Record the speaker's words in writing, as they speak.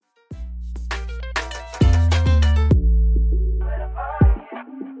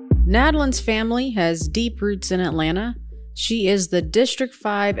Nadlin's family has deep roots in Atlanta. She is the District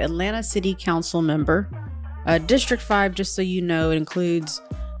 5 Atlanta City Council member. District 5, just so you know, it includes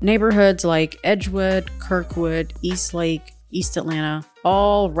neighborhoods like Edgewood, Kirkwood, Eastlake, East Atlanta,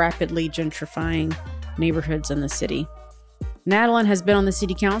 all rapidly gentrifying neighborhoods in the city. Nadlin has been on the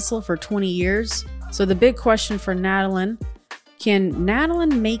city council for 20 years. So the big question for Nadlin, can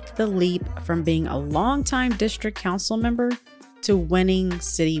Nadlin make the leap from being a longtime district council member to winning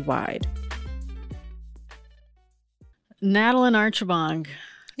citywide? Nadlin Archibong.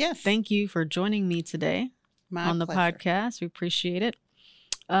 Yes. Thank you for joining me today on the pleasure. podcast. We appreciate it.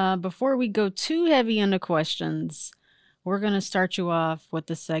 Before we go too heavy into questions, we're going to start you off with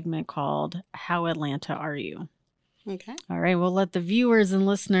the segment called How Atlanta Are You? Okay. All right. We'll let the viewers and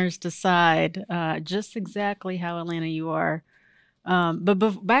listeners decide just exactly how Atlanta you are.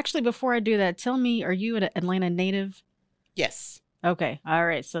 But actually, before I do that, tell me, are you an Atlanta native? Yes. Okay. All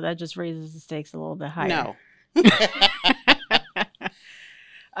right. So that just raises the stakes a little bit higher. No.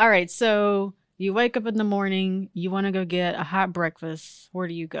 All right. So you wake up in the morning, you want to go get a hot breakfast. Where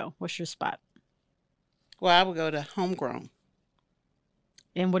do you go? What's your spot? Well, I would go to Homegrown.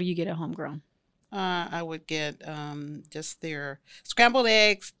 And what do you get at Homegrown? I would get just their scrambled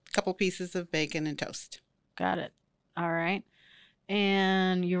eggs, a couple pieces of bacon, and toast. Got it. All right.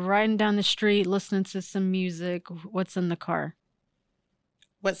 And you're riding down the street listening to some music. What's in the car?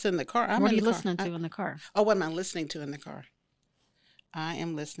 What's in the car? What are you listening to in the car? Oh, what am I listening to in the car? I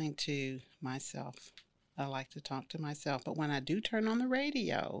am listening to myself. I like to talk to myself. But when I do turn on the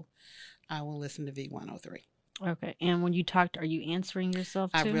radio, I will listen to V103. Okay. And when you talked, are you answering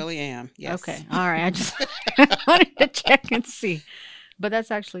yourself too? I really am. Yes. Okay. All right. I just wanted to check and see. But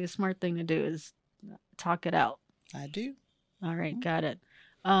that's actually a smart thing to do is talk it out. I do. All right. Got it.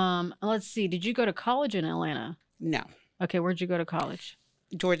 Let's see. Did you go to college in Atlanta? No. Okay. Where'd you go to college?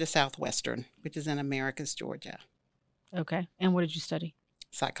 Georgia Southwestern, which is in Americus, Georgia. Okay. And what did you study?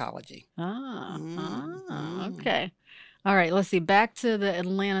 Psychology. Okay. All right. Let's see. Back to the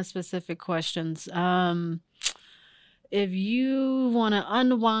Atlanta specific questions. If you want to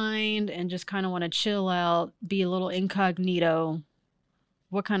unwind and just kind of want to chill out, be a little incognito,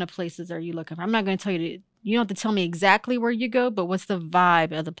 what kind of places are you looking for? I'm not going to tell you you don't have to tell me exactly where you go, but what's the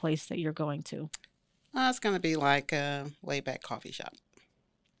vibe of the place that you're going to? It's going to be like a laid-back coffee shop.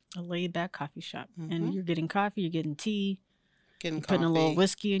 A laid-back coffee shop. Mm-hmm. And you're getting coffee, you're getting tea, Getting you're putting a little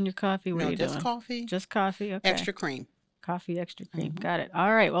whiskey in your coffee. What are you just doing? coffee. Just coffee? Okay. Extra cream. Coffee, extra cream. Mm-hmm. Got it.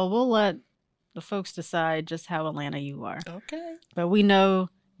 All right. Well, we'll let the folks decide just how Atlanta you are. Okay. But we know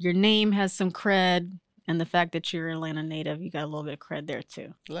your name has some cred, and the fact that you're Atlanta native, you got a little bit of cred there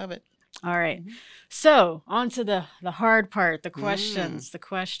too. Love it. All right. Mm-hmm. So on to the hard part, the questions.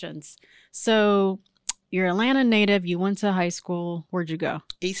 So you're Atlanta native. You went to high school. Where'd you go?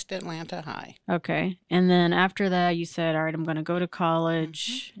 East Atlanta High. Okay. And then after that, you said, all right, I'm going to go to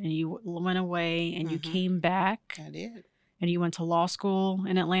college. And you went away and you came back. I did. And you went to law school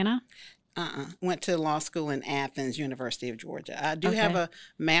in Atlanta? Went to law school in Athens, University of Georgia. I do have a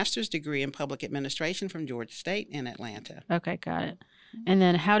master's degree in public administration from Georgia State in Atlanta. Okay, got it. And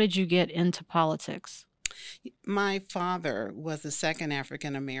then how did you get into politics? My father was the second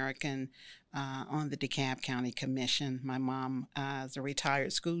African American on the DeKalb County Commission. My mom is a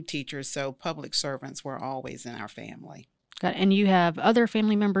retired school teacher, so public servants were always in our family. Got it. And you have other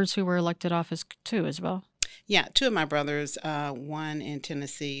family members who were elected office too as well? Yeah, two of my brothers, one in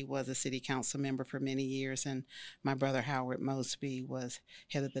Tennessee was a city council member for many years, and my brother Howard Mosby was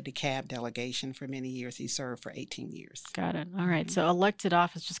head of the DeKalb delegation for many years. He served for 18 years. Got it. All right. So elected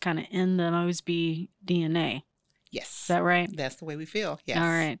office just kind of in the Mosby DNA. Yes. Is that right? That's the way we feel. Yes. All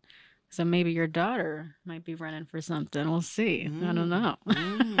right. So maybe your daughter might be running for something. We'll see. I don't know.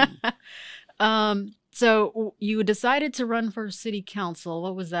 So you decided to run for city council.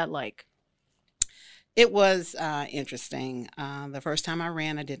 What was that like? It was interesting. The first time I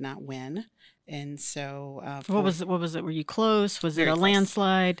ran, I did not win. And so... What was it? Were you close? Was it a close.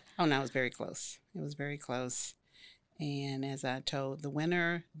 landslide? Oh, no, it was very close. It was very close. And as I told the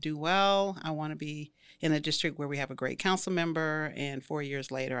winner, do well. I want to be in a district where we have a great council member. And 4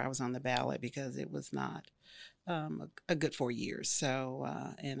 years later, I was on the ballot because it was not a good 4 years. So,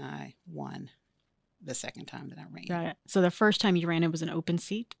 and I won the second time that I ran. Got it. So the first time you ran, it was an open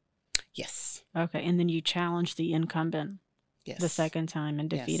seat? Yes. Okay. And then you challenged the incumbent Yes. the second time and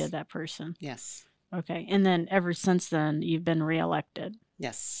defeated that person? Yes. Okay. And then ever since then, you've been reelected?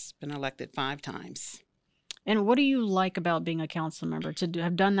 Yes. Been elected 5 times. And what do you like about being a council member? To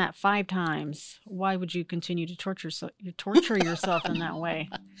have done that 5 times, why would you continue to torture yourself in that way?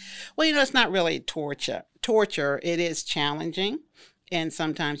 Well, it's not really torture. It is challenging. and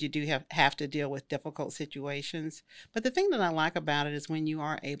sometimes you do have to deal with difficult situations. But the thing that I like about it is when you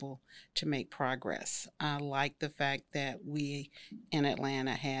are able to make progress. I like the fact that we in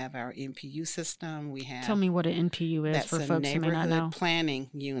Atlanta have our NPU system. We Tell have me what an NPU is That's for a folks who may not neighborhood know. planning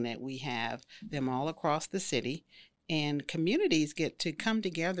unit. We have them all across the city, and communities get to come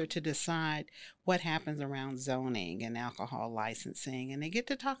together to decide what happens around zoning and alcohol licensing, and they get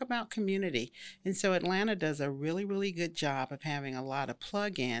to talk about community. And so Atlanta does a really, really good job of having a lot of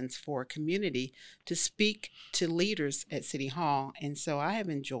plug-ins for community to speak to leaders at City Hall. And so I have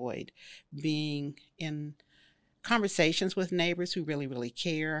enjoyed being in conversations with neighbors who really, really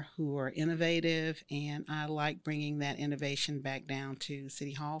care, who are innovative, and I like bringing that innovation back down to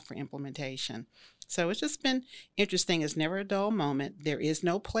City Hall for implementation. So it's just been interesting. It's never a dull moment. There is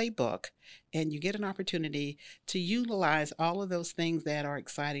no playbook, and you get an opportunity to utilize all of those things that are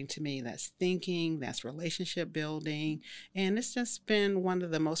exciting to me. That's thinking, that's relationship building, and it's just been one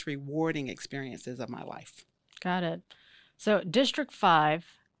of the most rewarding experiences of my life. Got it. So District 5,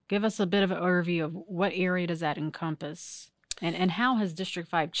 give us a bit of an overview of what area does that encompass? And how has District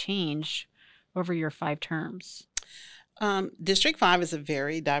 5 changed over your 5 terms? District 5 is a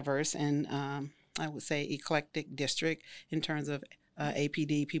very diverse and I would say eclectic district in terms of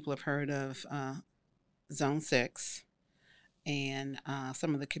APD. People have heard of Zone 6, and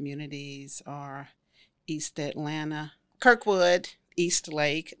some of the communities are East Atlanta, Kirkwood, East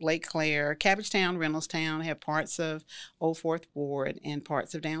Lake, Lake Claire, Cabbagetown, Reynoldstown, have parts of Old Fourth Ward and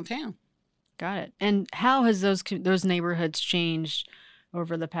parts of downtown. Got it. And how has those neighborhoods changed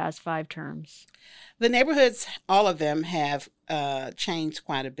over the past 5 terms? The neighborhoods, all of them have changed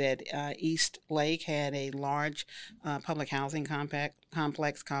quite a bit. East Lake had a large public housing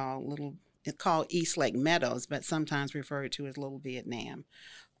complex called East Lake Meadows, but sometimes referred to as Little Vietnam.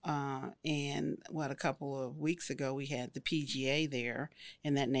 And a couple of weeks ago, we had the PGA there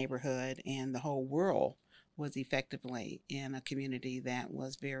in that neighborhood, and the whole world was effectively in a community that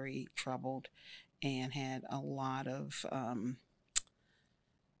was very troubled and had a lot of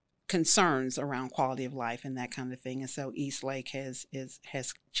concerns around quality of life and that kind of thing. And so East Lake has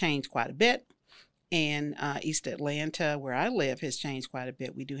changed quite a bit. And East Atlanta, where I live, has changed quite a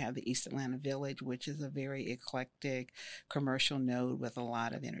bit. We do have the East Atlanta Village, which is a very eclectic commercial node with a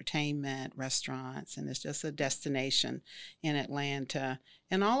lot of entertainment, restaurants, and it's just a destination in Atlanta.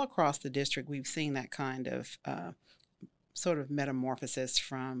 And all across the district, we've seen that kind of sort of metamorphosis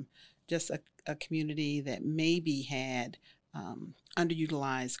from just a community that maybe had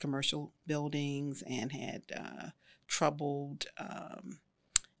underutilized commercial buildings and had troubled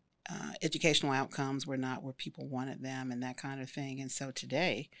educational outcomes were not where people wanted them and that kind of thing. And so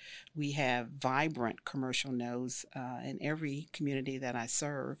today we have vibrant commercial nodes in every community that I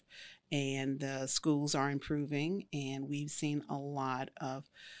serve, and the schools are improving, and we've seen a lot of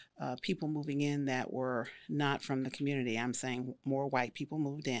people moving in that were not from the community. I'm saying more white people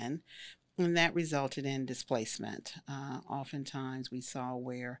moved in, and that resulted in displacement. Oftentimes we saw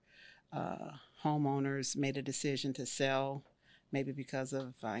where homeowners made a decision to sell, maybe because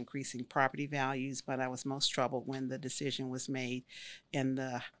of increasing property values, but I was most troubled when the decision was made and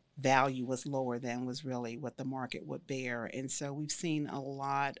the value was lower than was really what the market would bear. And so we've seen a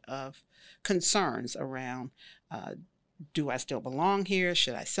lot of concerns around, do I still belong here?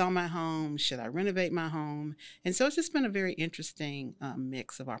 Should I sell my home? Should I renovate my home? And so it's just been a very interesting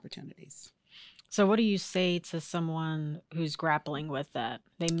mix of opportunities. So what do you say to someone who's grappling with that?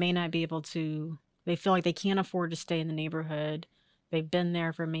 They may not be able to, they feel like they can't afford to stay in the neighborhood. They've been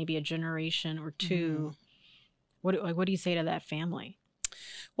there for maybe a generation or two. What do you say to that family?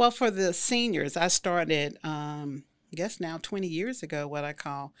 Well, for the seniors, I started, I guess now 20 years ago, what I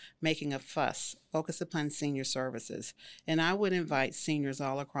call making a fuss, focus upon senior services. And I would invite seniors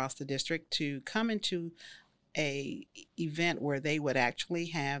all across the district to come into a event where they would actually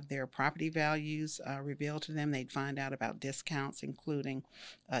have their property values revealed to them. They'd find out about discounts, including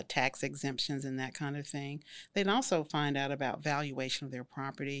tax exemptions and that kind of thing. They'd also find out about valuation of their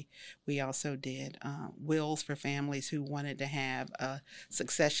property. We also did wills for families who wanted to have a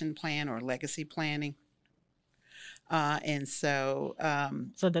succession plan or legacy planning. And so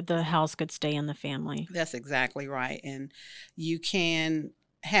that the house could stay in the family. That's exactly right. And you can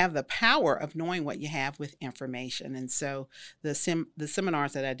have the power of knowing what you have with information. And so the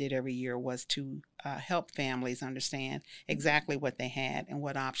seminars that I did every year was to help families understand exactly what they had and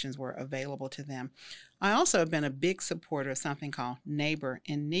what options were available to them. I also have been a big supporter of something called Neighbor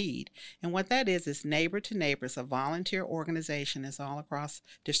in Need. And what that is Neighbor to Neighbor. It's a volunteer organization. It's all across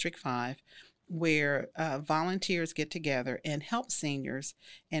District 5, where volunteers get together and help seniors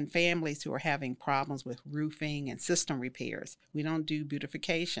and families who are having problems with roofing and system repairs. We don't do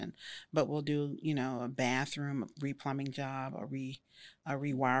beautification, but we'll do, a bathroom replumbing job, a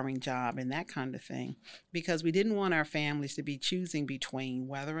rewiring job, and that kind of thing, because we didn't want our families to be choosing between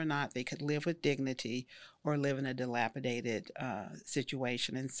whether or not they could live with dignity or live in a dilapidated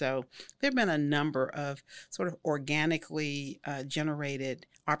situation. And so there have been a number of sort of organically generated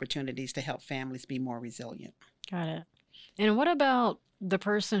opportunities to help families be more resilient. Got it. And what about the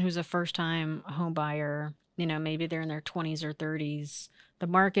person who's a first-time home buyer? Maybe they're in their 20s or 30s. The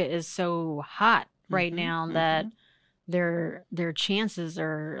market is so hot right now that their chances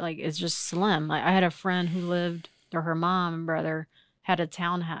are it's just slim. Like, I had a friend who lived, or her mom and brother has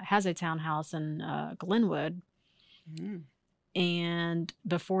a townhouse in Glenwood, and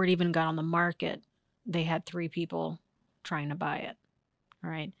before it even got on the market, they had 3 people trying to buy it.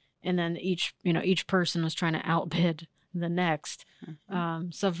 Right. And then each person was trying to outbid the next.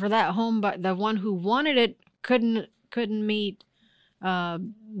 So for that home, but the one who wanted it couldn't meet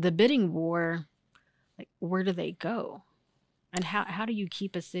the bidding war. Like, where do they go? And how do you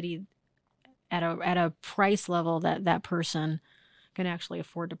keep a city at a price level that person can actually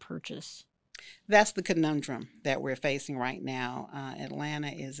afford to purchase? That's the conundrum that we're facing right now. Atlanta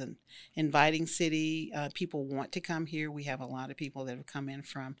is an inviting city. People want to come here. We have a lot of people that have come in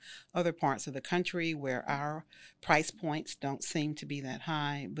from other parts of the country where our price points don't seem to be that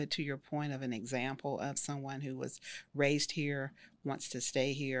high. But to your point of an example of someone who was raised here, wants to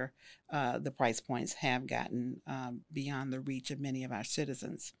stay here, the price points have gotten beyond the reach of many of our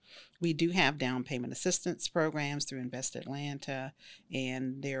citizens. We do have down payment assistance programs through Invest Atlanta,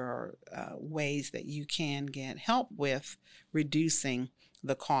 and there are ways that you can get help with reducing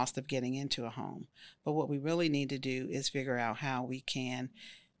the cost of getting into a home. But what we really need to do is figure out how we can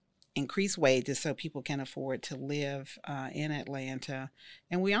increase wages so people can afford to live in Atlanta.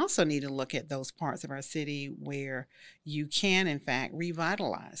 And we also need to look at those parts of our city where you can, in fact,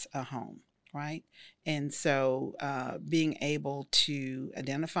 revitalize a home, right? And so being able to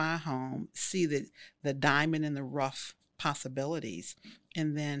identify a home, see the diamond in the rough possibilities,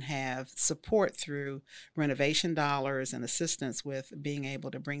 and then have support through renovation dollars and assistance with being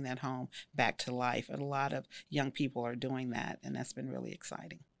able to bring that home back to life. And a lot of young people are doing that, and that's been really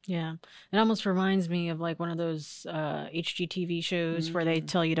exciting. Yeah. It almost reminds me of one of those HGTV shows where they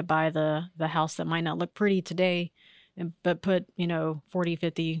tell you to buy the house that might not look pretty today, but put, $40,000,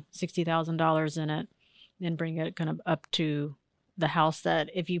 $50,000, $60,000 in it and bring it kind of up to the house that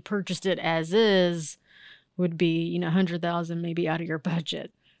if you purchased it as is would be, $100,000 maybe out of your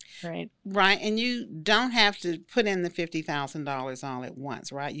budget. Right. Right. And you don't have to put in the $50,000 all at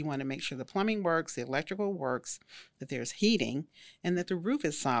once, right? You want to make sure the plumbing works, the electrical works, that there's heating, and that the roof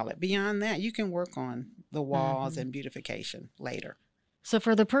is solid. Beyond that, you can work on the walls and beautification later. So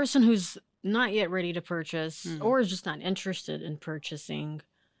for the person who's not yet ready to purchase or is just not interested in purchasing,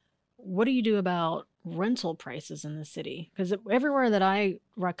 what do you do about rental prices in the city? Because everywhere that I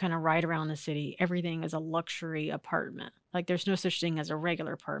kind of ride around the city, everything is a luxury apartment. Like, there's no such thing as a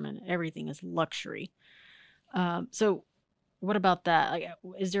regular apartment. Everything is luxury. So what about that? Like,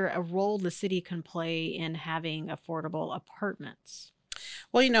 is there a role the city can play in having affordable apartments?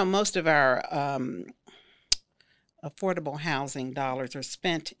 Well, most of our affordable housing dollars are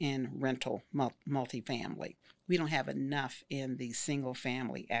spent in rental multifamily. We don't have enough in the single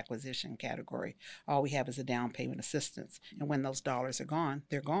family acquisition category. All we have is a down payment assistance. And when those dollars are gone,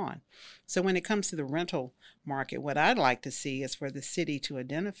 they're gone. So when it comes to the rental market, what I'd like to see is for the city to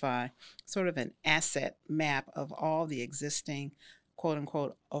identify sort of an asset map of all the existing quote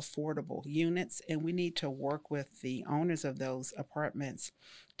unquote affordable units. And we need to work with the owners of those apartments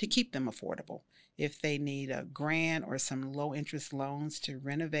to keep them affordable. If they need a grant or some low interest loans to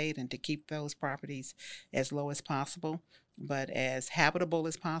renovate and to keep those properties as low as possible, but as habitable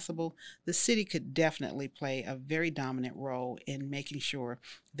as possible, the city could definitely play a very dominant role in making sure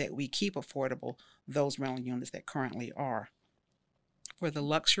that we keep affordable those rental units that currently are. For the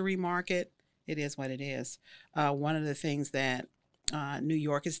luxury market, it is what it is. One of the things that New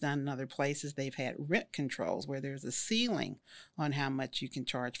York has done in other places, they've had rent controls where there's a ceiling on how much you can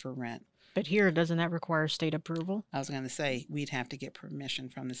charge for rent. But here, doesn't that require state approval? I was going to say, we'd have to get permission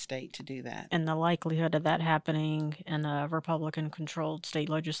from the state to do that. And the likelihood of that happening in a Republican-controlled state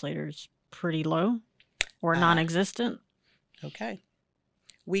legislature is pretty low or non-existent? Okay.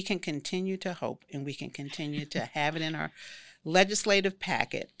 We can continue to hope, and we can continue to have it in our legislative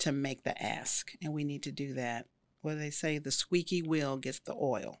packet to make the ask. And we need to do that. What do they say? The squeaky wheel gets the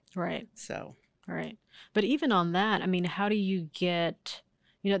oil. Right. So. Right. But even on that, I mean, how do you get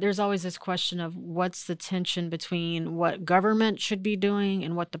there's always this question of what's the tension between what government should be doing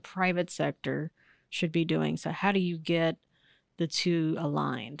and what the private sector should be doing. So how do you get the two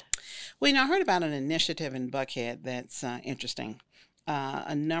aligned? Well, I heard about an initiative in Buckhead that's interesting.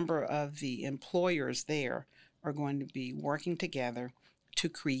 A number of the employers there are going to be working together to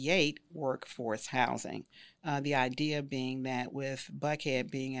create workforce housing. The idea being that with Buckhead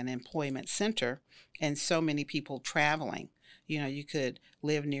being an employment center and so many people traveling, you could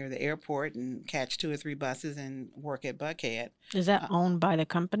live near the airport and catch 2 or 3 buses and work at Buckhead. Is that owned by the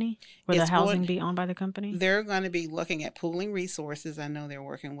company? Will the housing be owned by the company? They're going to be looking at pooling resources. I know they're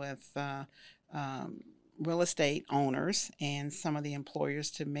working with real estate owners and some of the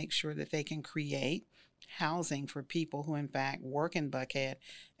employers to make sure that they can create housing for people who in fact work in Buckhead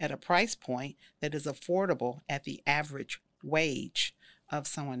at a price point that is affordable at the average wage of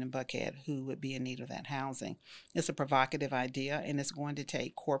someone in Buckhead who would be in need of that housing. It's a provocative idea, and it's going to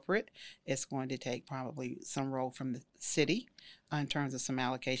take corporate. It's going to take probably some role from the city in terms of some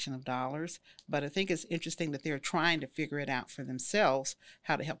allocation of dollars. But I think it's interesting that they're trying to figure it out for themselves,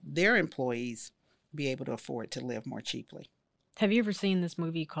 how to help their employees be able to afford to live more cheaply. Have you ever seen this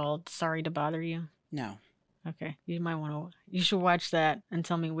movie called Sorry to Bother You? No. Okay. You should watch that and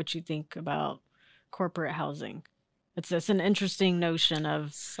tell me what you think about corporate housing. It's an interesting notion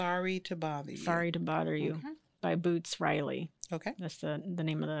of Sorry to Bother You. Sorry to Bother You, okay, by Boots Riley. Okay. That's the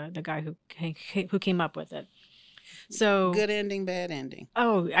name of the guy who came up with it. So good ending, bad ending.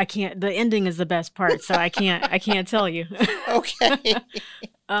 Oh, I can't. The ending is the best part, so I can't tell you. Okay.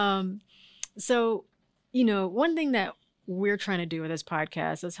 So, one thing that we're trying to do with this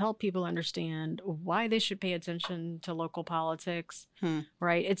podcast is help people understand why they should pay attention to local politics,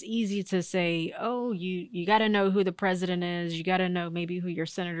 right? It's easy to say, oh, you got to know who the president is. You got to know maybe who your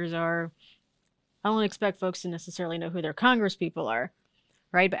senators are. I don't expect folks to necessarily know who their congresspeople are,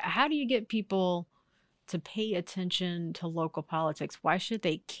 right? But how do you get people to pay attention to local politics? Why should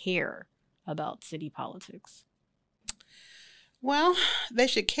they care about city politics? Well, they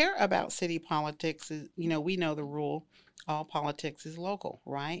should care about city politics. We know the rule. All politics is local,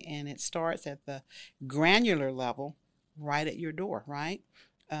 right? And it starts at the granular level, right at your door, right?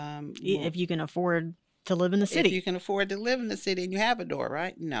 If you can afford to live in the city. If you can afford to live in the city and you have a door,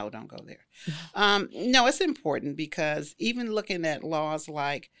 right? No, don't go there. No, it's important because even looking at laws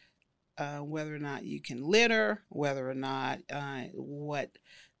like whether or not you can litter, whether or not what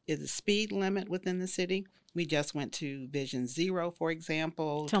is the speed limit within the city. We just went to Vision Zero, for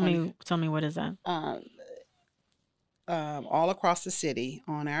example. Tell me what is that? All across the city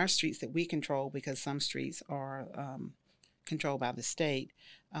on our streets that we control, because some streets are controlled by the state,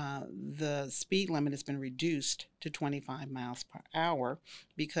 the speed limit has been reduced to 25 miles per hour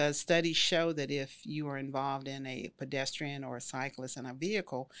because studies show that if you are involved in a pedestrian or a cyclist in a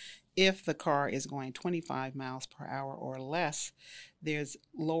vehicle, if the car is going 25 miles per hour or less, there's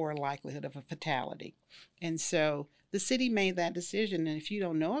lower likelihood of a fatality. And so the city made that decision, and if you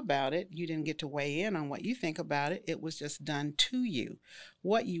don't know about it, you didn't get to weigh in on what you think about it. It was just done to you.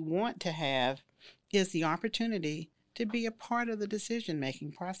 What you want to have is the opportunity to be a part of the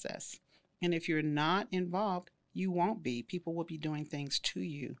decision-making process. And if you're not involved, you won't be. People will be doing things to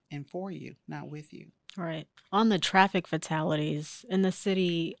you and for you, not with you. Right. On the traffic fatalities in the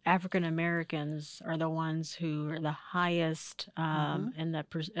city, African Americans are the ones who are the highest in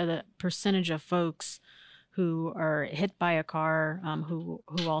the percentage of folks who are hit by a car, who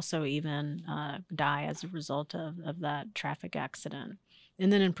also even die as a result of that traffic accident.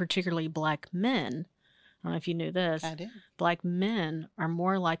 And then in particularly Black men, I don't know if you knew this, I did. Black men are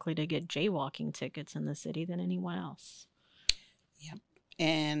more likely to get jaywalking tickets in the city than anyone else. Yep.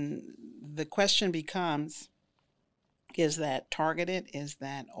 And the question becomes, is that targeted? Is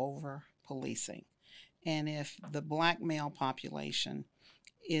that over policing? And if the Black male population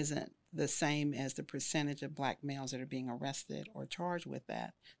isn't the same as the percentage of Black males that are being arrested or charged with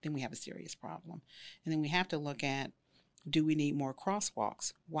that, then we have a serious problem. And then we have to look at, do we need more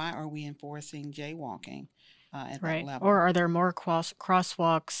crosswalks? Why are we enforcing jaywalking at that level? Or are there more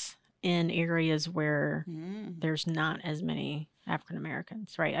crosswalks in areas where there's not as many African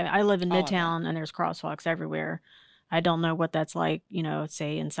Americans, right? I live in Midtown and there's crosswalks everywhere. I don't know what that's like,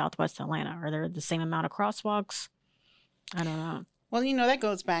 say in Southwest Atlanta. Are there the same amount of crosswalks? I don't know. Well, that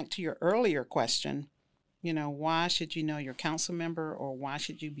goes back to your earlier question. Why should you know your council member, or why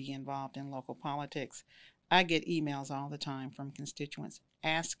should you be involved in local politics? I get emails all the time from constituents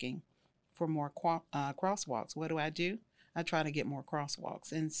asking for more crosswalks. What do? I try to get more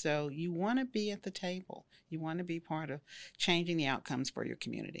crosswalks. And so you want to be at the table. You want to be part of changing the outcomes for your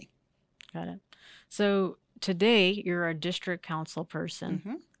community. Got it. So today you're a district council person,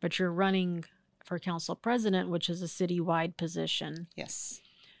 Hmm. but you're running for council president, which is a citywide position. Yes.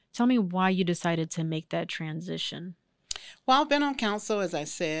 Tell me why you decided to make that transition. Well, I've been on council, as I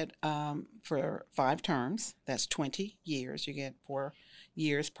said, for 5 terms. That's 20 years. You get 4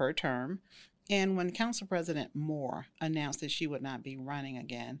 years per term. And when Council President Moore announced that she would not be running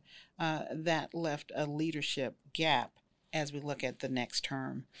again, that left a leadership gap as we look at the next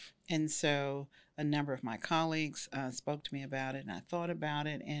term. And so a number of my colleagues spoke to me about it, and I thought about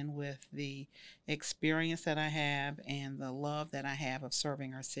it. And with the experience that I have and the love that I have of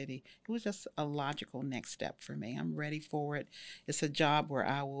serving our city, it was just a logical next step for me. I'm ready for it. It's a job where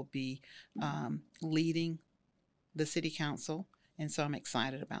I will be leading the city council, and so I'm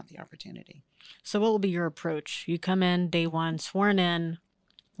excited about the opportunity. So, what will be your approach? You come in day one, sworn in.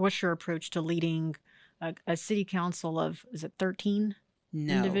 What's your approach to leading a city council of, is it 13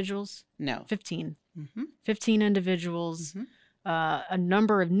 No. individuals? No. 15. Mm-hmm. 15 individuals, Mhm. A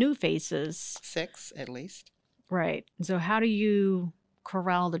number of new faces. 6 at least. Right. So, how do you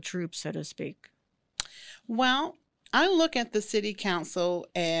corral the troops, so to speak? Well, I look at the city council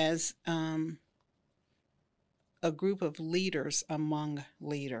as a group of leaders among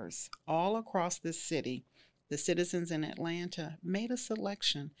leaders all across this city. The citizens in Atlanta made a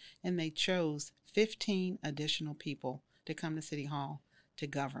selection, and they chose 15 additional people to come to City Hall to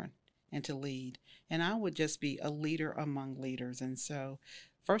govern and to lead. And I would just be a leader among leaders. And so,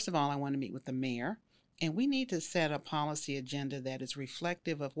 first of all, I want to meet with the mayor, and we need to set a policy agenda that is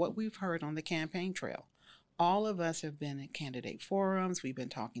reflective of what we've heard on the campaign trail. All of us have been at candidate forums, we've been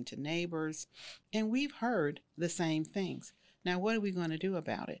talking to neighbors, and we've heard the same things. Now, what are we going to do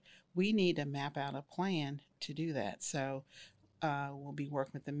about it? We need to map out a plan to do that. So we'll be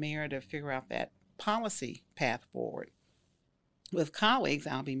working with the mayor to figure out that policy path forward. With colleagues,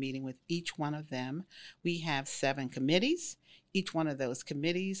 I'll be meeting with each one of them. We have 7 committees. Each one of those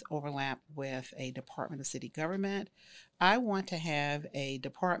committees overlap with a department of city government. I want to have a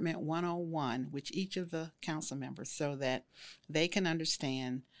department 101 with each of the council members so that they can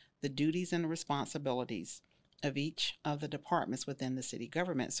understand the duties and the responsibilities of each of the departments within the city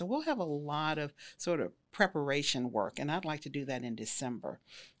government. So we'll have a lot of sort of preparation work, and I'd like to do that in December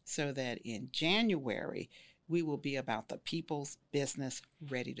so that in January, we will be about the people's business,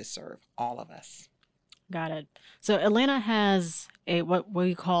 ready to serve all of us. Got it. So Atlanta has what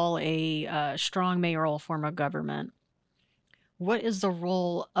we call a strong mayoral form of government. What is the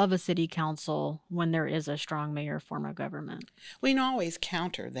role of a city council when there is a strong mayor form of government? We can always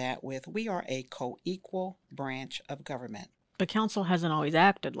counter that with we are a co-equal branch of government. But council hasn't always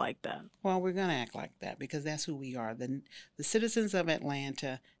acted like that. Well, we're going to act like that because that's who we are. The citizens of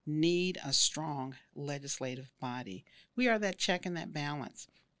Atlanta need a strong legislative body. We are that check and that balance.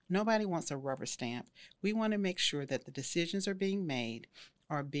 Nobody wants a rubber stamp. We want to make sure that the decisions are being made,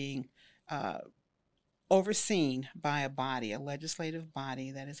 are being overseen by a body, a legislative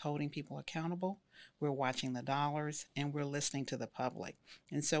body that is holding people accountable. We're watching the dollars and we're listening to the public.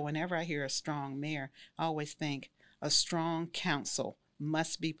 And so whenever I hear a strong mayor, I always think a strong council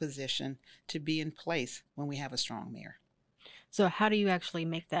must be positioned to be in place when we have a strong mayor. So how do you actually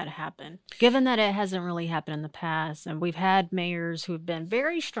make that happen? Given that it hasn't really happened in the past, and we've had mayors who've been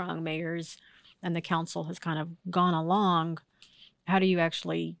very strong mayors, and the council has kind of gone along, how do you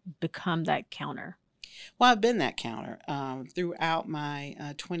actually become that counter? Well, I've been that counter. Throughout my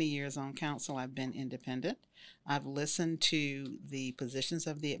 20 years on council, I've been independent. I've listened to the positions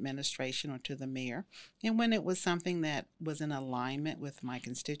of the administration or to the mayor. And when it was something that was in alignment with my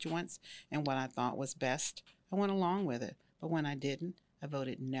constituents and what I thought was best, I went along with it. But when I didn't, I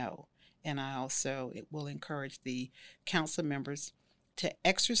voted no. And I also will encourage the council members to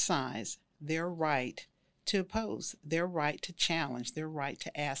exercise their right to oppose, their right to challenge, their right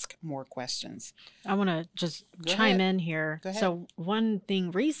to ask more questions. I want to just Go chime ahead. in here. Go ahead. So one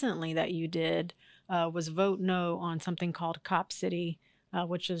thing recently that you did was vote no on something called Cop City,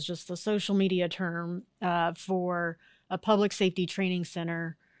 which is just a social media term for a public safety training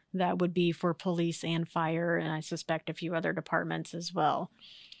center that would be for police and fire, and I suspect a few other departments as well.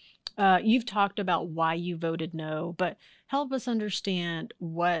 You've talked about why you voted no, but help us understand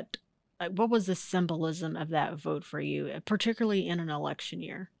what was the symbolism of that vote for you, particularly in an election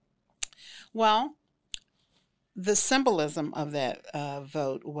year? Well, the symbolism of that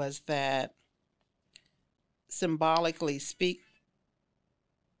vote was that symbolically speaking,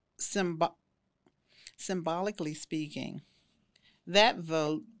 that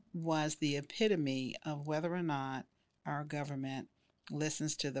vote was the epitome of whether or not our government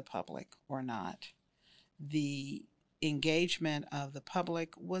listens to the public or not. The engagement of the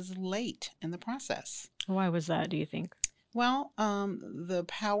public was late in the process. Why was that, do you think? Well, the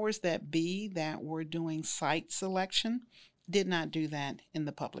powers that be that were doing site selection did not do that in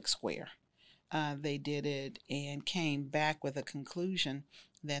the public square. They did it and came back with a conclusion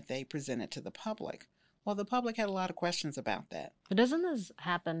that they presented to the public. Well, the public had a lot of questions about that. But doesn't this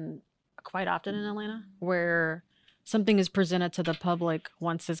happen quite often in Atlanta, where something is presented to the public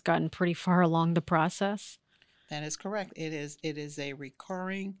once it's gotten pretty far along the process? That is correct. It is a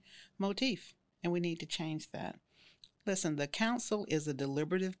recurring motif, and we need to change that. Listen, the council is a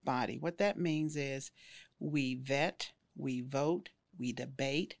deliberative body. What that means is we vet, we vote, we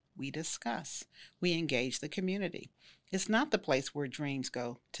debate, we discuss, we engage the community. It's not the place where dreams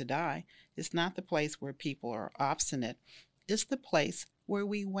go to die. It's not the place where people are obstinate. It's the place where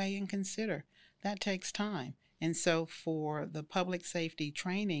we weigh and consider. That takes time. And so for the public safety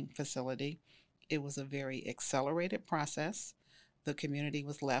training facility, it was a very accelerated process. The community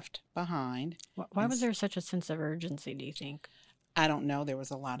was left behind. Why was there such a sense of urgency, do you think? I don't know. There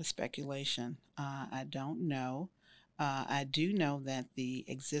was a lot of speculation. I don't know. I do know that the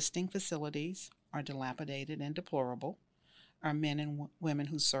existing facilities are dilapidated and deplorable. Our men and women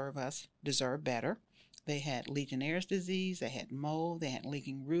who serve us deserve better. They had Legionnaire's disease, they had mold, they had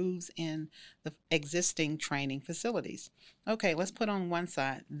leaking roofs in the existing training facilities. Okay, let's put on one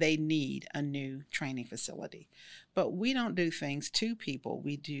side, they need a new training facility. But we don't do things to people,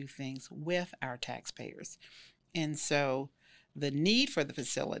 we do things with our taxpayers. And so the need for the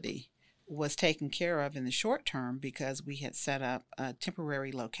facility was taken care of in the short term because we had set up a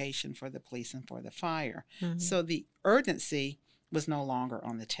temporary location for the police and for the fire. Mm-hmm. So the urgency was no longer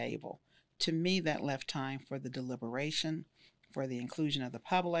on the table. To me, that left time for the deliberation, for the inclusion of the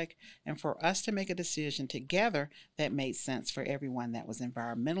public, and for us to make a decision together that made sense for everyone, that was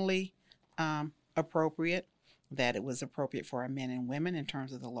environmentally appropriate, that it was appropriate for our men and women in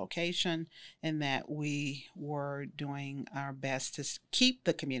terms of the location, and that we were doing our best to keep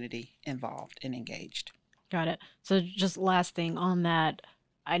the community involved and engaged. Got it. So just last thing on that,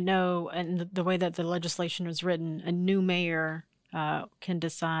 I know, and the way that the legislation was written, a new mayor can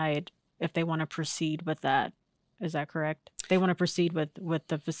decide if they want to proceed with that. Is that correct? They want to proceed with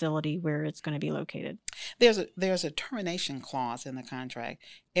the facility where it's going to be located. There's a termination clause in the contract.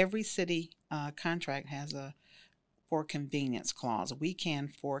 Every city contract has a for convenience clause. We can,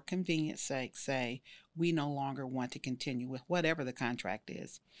 for convenience sake, say we no longer want to continue with whatever the contract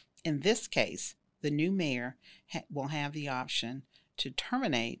is. In this case, the new mayor will have the option to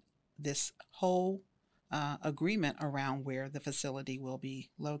terminate this whole agreement around where the facility will be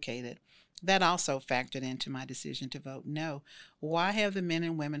located. That also factored into my decision to vote no. Why have the men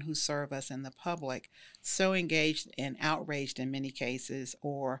and women who serve us in the public so engaged and outraged in many cases,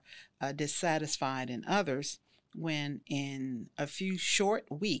 or dissatisfied in others, when in a few short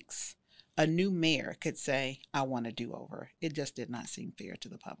weeks, a new mayor could say, I want a do-over? It just did not seem fair to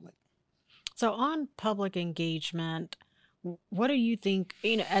the public. So on public engagement, what do you think,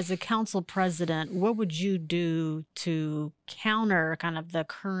 as a council president, what would you do to counter kind of the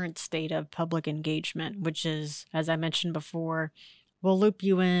current state of public engagement, which is, as I mentioned before, we'll loop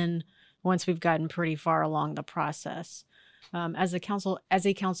you in once we've gotten pretty far along the process. As a council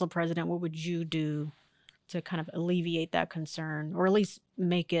president, what would you do to kind of alleviate that concern, or at least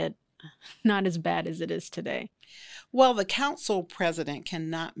make it not as bad as it is today? Well, the council president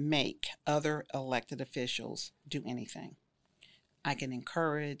cannot make other elected officials do anything. I can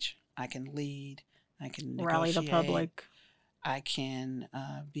encourage, I can lead, I can negotiate, rally the public. I can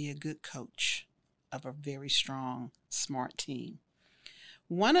be a good coach of a very strong, smart team.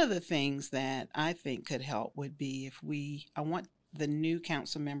 One of the things that I think could help would be I want the new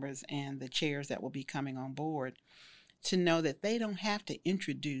council members and the chairs that will be coming on board to know that they don't have to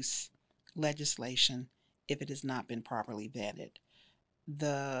introduce legislation if it has not been properly vetted.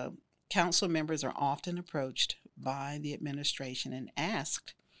 The council members are often approached by the administration and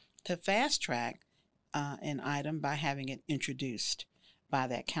asked to fast track an item by having it introduced by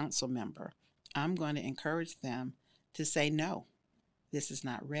that council member. I'm going to encourage them to say, no, this is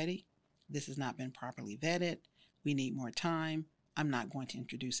not ready. This has not been properly vetted. We need more time. I'm not going to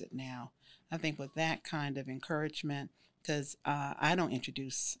introduce it now. I think with that kind of encouragement, because I don't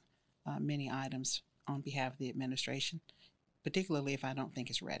introduce many items on behalf of the administration, particularly if I don't think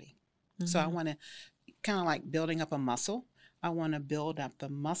it's ready. Mm-hmm. So I want to, kind of like building up a muscle, I want to build up the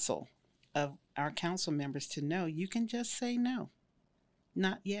muscle of our council members to know you can just say no,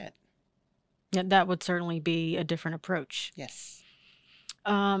 not yet. Yeah, that would certainly be a different approach. Yes.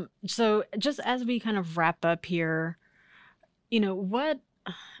 So just as we kind of wrap up here, what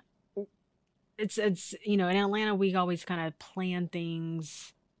it's in Atlanta we always kind of plan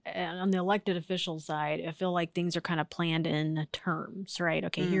things. And on the elected official side, I feel like things are kind of planned in terms, right?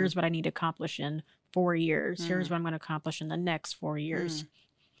 Okay, Mm, here's what I need to accomplish in 4 years. Here's mm, what I'm going to accomplish in the next 4 years. mm.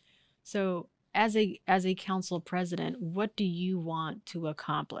 So, as a council president, what do you want to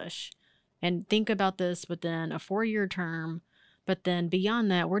accomplish? And think about this within a 4-year term, but then beyond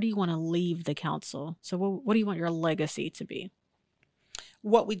that, where do you want to leave the council? So, what do you want your legacy to be?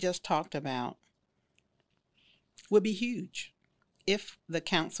 What we just talked about would be huge if the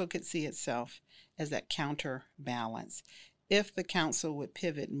council could see itself as that counterbalance. If the council would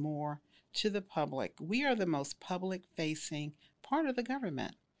pivot more to the public, we are the most public facing part of the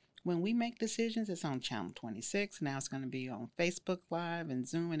government. When we make decisions, it's on Channel 26. Now it's going to be on Facebook Live and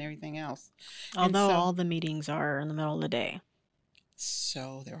Zoom and everything else. And Although so, all the meetings are in the middle of the day.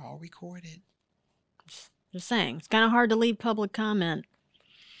 so they're all recorded. Just saying, it's kind of hard to leave public comment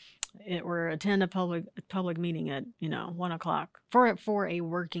or attend a public meeting at 1 o'clock for a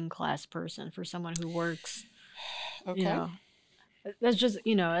working class person, for someone who works. Okay. That's just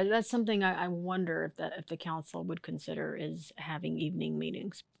that's something I wonder if the council would consider is having evening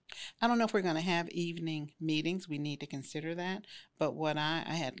meetings. I don't know if we're going to have evening meetings. We need to consider that. But what I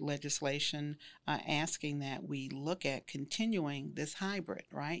had legislation asking that we look at continuing this hybrid,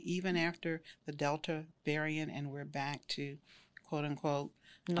 right? Even after the Delta variant and we're back to quote unquote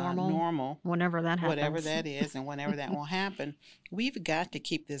normal, Whenever that happens. whatever that is, and whenever that will happen, we've got to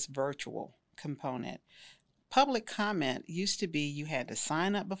keep this virtual component. Public comment used to be you had to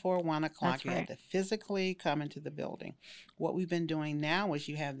sign up before 1 o'clock. That's You had right. to physically come into the building. What we've been doing now is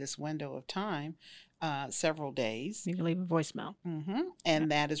you have this window of time, several days, You can leave a voicemail.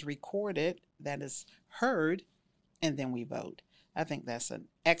 and that is recorded, that is heard, and then we vote. I think that's an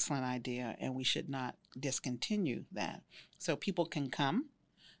excellent idea, and we should not discontinue that. So people can come,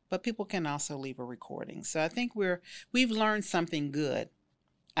 but people can also leave a recording. So I think we've learned something good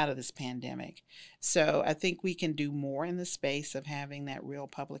out of this pandemic. So I think we can do more in the space of having that real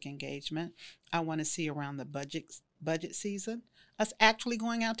public engagement. I want to see around the budget season us actually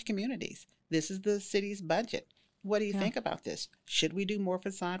going out to communities. This is the city's budget. What do you Yeah. think about this? Should we do more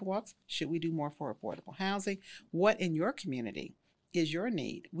for sidewalks? Should we do more for affordable housing? What in your community is your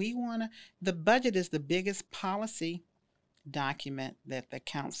need? The budget is the biggest policy document that the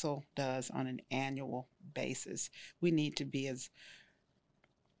council does on an annual basis. We need to be as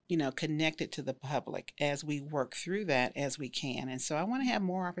connected to the public as we work through that as we can. And so I want to have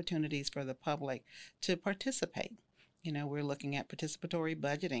more opportunities for the public to participate. We're looking at participatory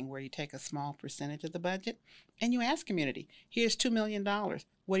budgeting where you take a small percentage of the budget and you ask community, here's $2 million.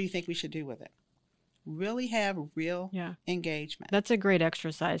 What do you think we should do with it? Really have real engagement. That's a great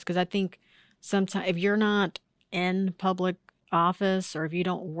exercise because I think sometimes if you're not in public office or if you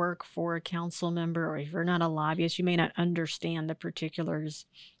don't work for a council member or if you're not a lobbyist, you may not understand the particulars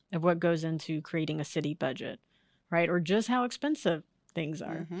of what goes into creating a city budget, right? Or just how expensive things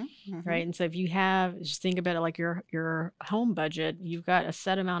are, right? And so if you just think about it like your home budget, you've got a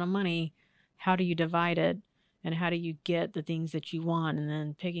set amount of money. How do you divide it? And how do you get the things that you want? And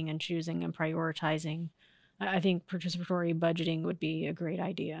then picking and choosing and prioritizing. I think participatory budgeting would be a great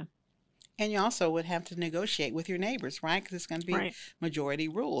idea. And you also would have to negotiate with your neighbors, right? Because it's going to be majority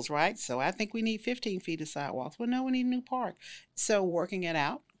rules, right? So I think we need 15 feet of sidewalks. Well, no, we need a new park. So working it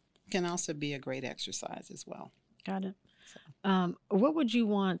out can also be a great exercise as well. Got it. What would you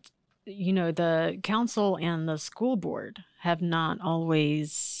want? The council and the school board have not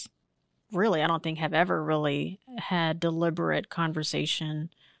always really, I don't think, have ever really had deliberate conversation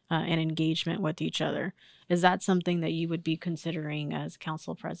and engagement with each other. Is that something that you would be considering as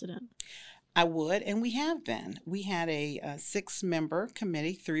council president? I would, and we have been. We had a 6-member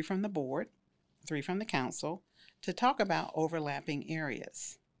committee, 3 from the board, 3 from the council, to talk about overlapping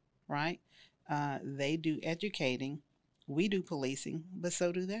areas, right? They do educating, we do policing, but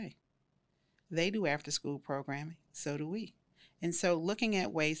so do they. They do after-school programming, so do we. And so looking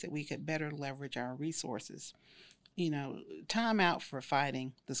at ways that we could better leverage our resources, time out for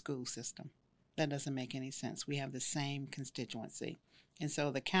fighting the school system. That doesn't make any sense. We have the same constituency. And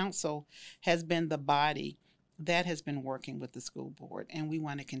so the council has been the body that has been working with the school board, and we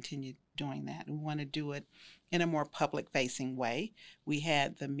want to continue doing that. We want to do it in a more public-facing way. We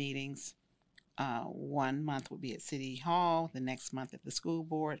had the meetings, 1 month would be at City Hall, the next month at the school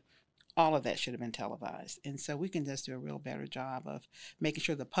board. All of that should have been televised. And so we can just do a real better job of making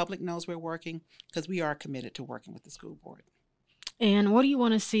sure the public knows we're working, because we are committed to working with the school board. And what do you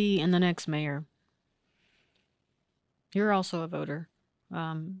want to see in the next mayor? You're also a voter,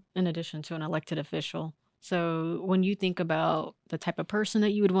 in addition to an elected official. So when you think about the type of person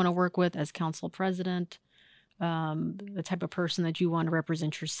that you would want to work with as council president, the type of person that you want to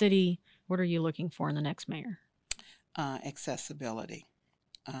represent your city, what are you looking for in the next mayor? Accessibility.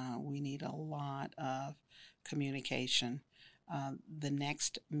 We need a lot of communication. The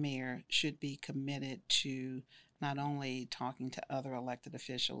next mayor should be committed to not only talking to other elected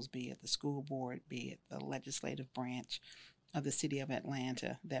officials, be it the school board, be it the legislative branch of the city of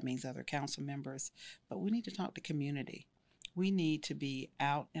Atlanta, that means other council members, but we need to talk to community. We need to be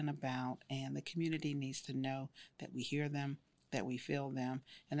out and about, and the community needs to know that we hear them, that we feel them,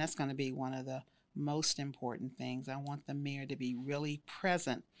 and that's going to be one of the most important things. I want the mayor to be really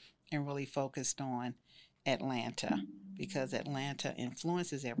present and really focused on Atlanta, because Atlanta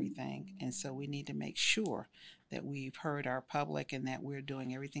influences everything, and so we need to make sure that we've heard our public and that we're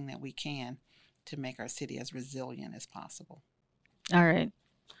doing everything that we can to make our city as resilient as possible. All right.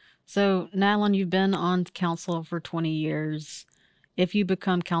 So, Natalie, you've been on council for 20 years. If you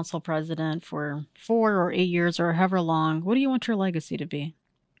become council president for 4 or 8 years or however long, what do you want your legacy to be?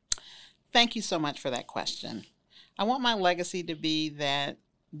 Thank you so much for that question. I want my legacy to be that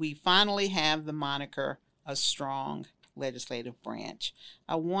we finally have the moniker a strong legislative branch.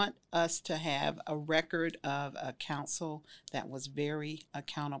 I want us to have a record of a council that was very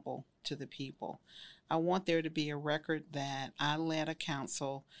accountable to the people. I want there to be a record that I led a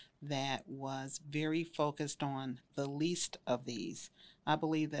council that was very focused on the least of these. I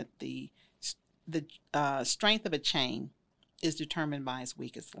believe that the strength of a chain is determined by its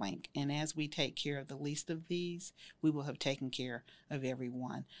weakest link. And as we take care of the least of these, we will have taken care of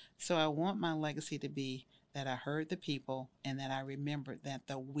everyone. So I want my legacy to be that I heard the people and that I remembered that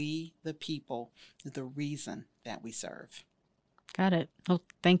the people, is the reason that we serve. Got it. Well,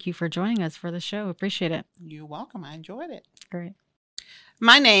 thank you for joining us for the show. Appreciate it. You're welcome. I enjoyed it. Great.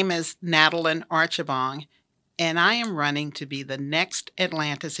 My name is Natalie Archibong, and I am running to be the next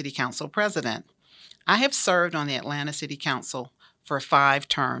Atlanta City Council president. I have served on the Atlanta City Council for 5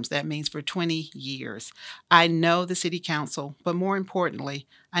 terms. That means for 20 years. I know the City Council, but more importantly,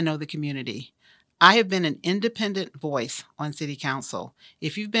 I know the community. I have been an independent voice on City Council.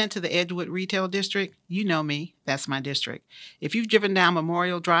 If you've been to the Edgewood Retail District, you know me. That's my district. If you've driven down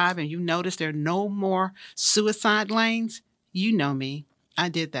Memorial Drive and you notice there are no more suicide lanes, you know me. I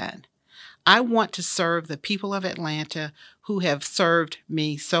did that. I want to serve the people of Atlanta who have served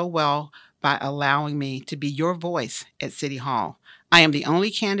me so well by allowing me to be your voice at City Hall. I am the only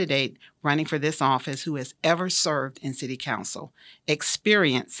candidate running for this office who has ever served in City Council.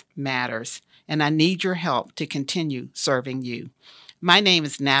 Experience matters, and I need your help to continue serving you. My name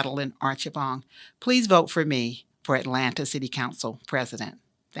is Natalie Archibong. Please vote for me for Atlanta City Council President.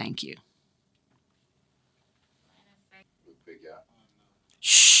 Thank you.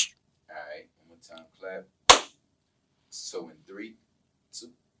 Shh. All right, one more time, clap. So in 3, 2,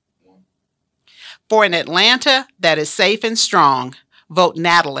 1. For an Atlanta that is safe and strong, vote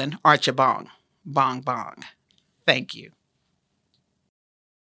Natalie Archibong. Bong bong. Thank you.